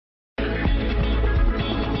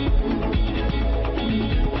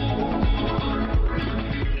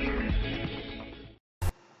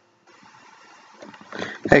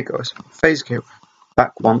Hey guys, FAZE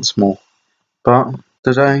back once more, but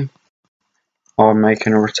today I'm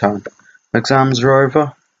making a return. Exams are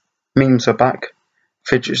over, memes are back,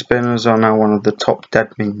 fidget spinners are now one of the top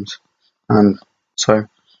dead memes, and so,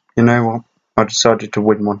 you know what, I decided to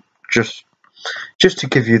win one, just to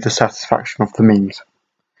give you the satisfaction of the memes.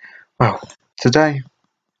 Well, today,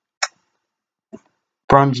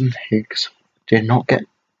 Brandon Higgs did not get,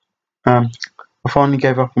 I finally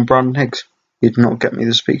gave up on Brandon Higgs. He did not get me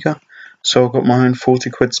the speaker, so I got my own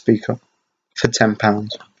 40 quid speaker for £10.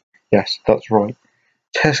 Yes, that's right.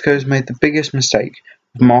 Tesco's made the biggest mistake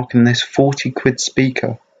of marking this 40 quid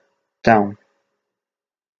speaker down.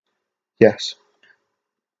 Yes.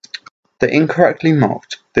 They incorrectly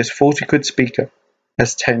marked this 40 quid speaker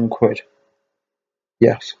as 10 quid.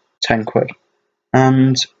 Yes, 10 quid.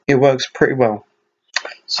 And it works pretty well.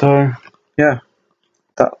 So, yeah,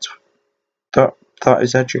 that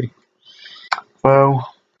is edgy.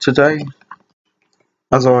 Well, today,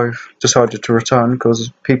 as I've decided to return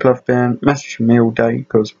because people have been messaging me all day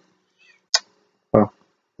because, well,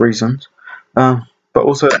 reasons. But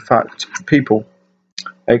also the fact people,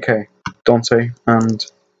 aka Dante and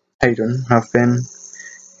Hayden, have been,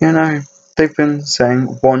 they've been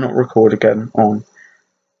saying, why not record again on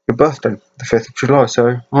your birthday, the 5th of July?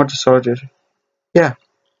 So I decided, yeah,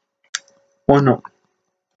 why not?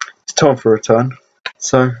 It's time for a return.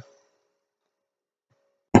 So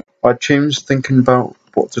I changed thinking about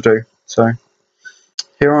what to do. So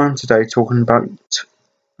here I am today talking about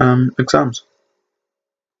exams.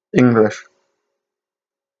 English.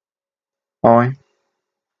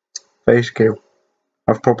 FAZE.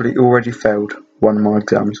 I've probably already failed one of my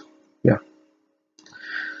exams. Yeah.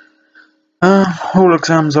 All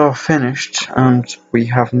exams are finished and we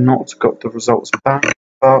have not got the results back,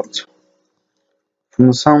 but from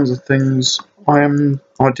the sounds of things, I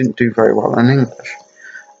didn't do very well in English.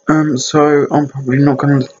 So I'm probably not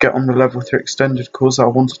going to get on the level 3 extended course that I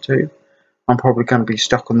wanted to. I'm probably going to be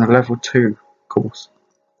stuck on the level 2 course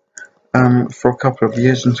for a couple of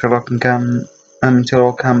years until I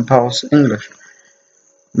can pass English.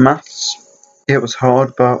 Maths, it was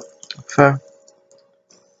hard, but fair.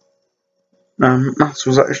 Maths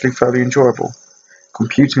was actually fairly enjoyable.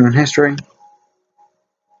 Computing and history.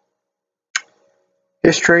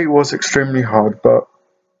 History was extremely hard,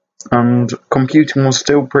 and computing was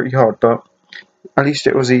still pretty hard, but at least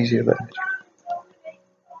it was easier there.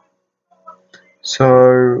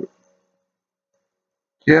 So,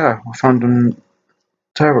 yeah, I found them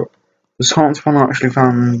terrible. The science one I actually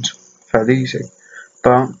found fairly easy,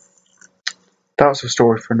 but that's a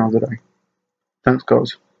story for another day. Thanks,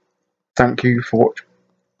 guys. Thank you for watching.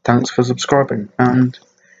 Thanks for subscribing, and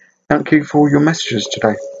thank you for all your messages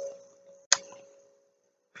today.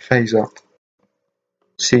 FAZE up.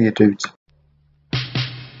 See you, dudes.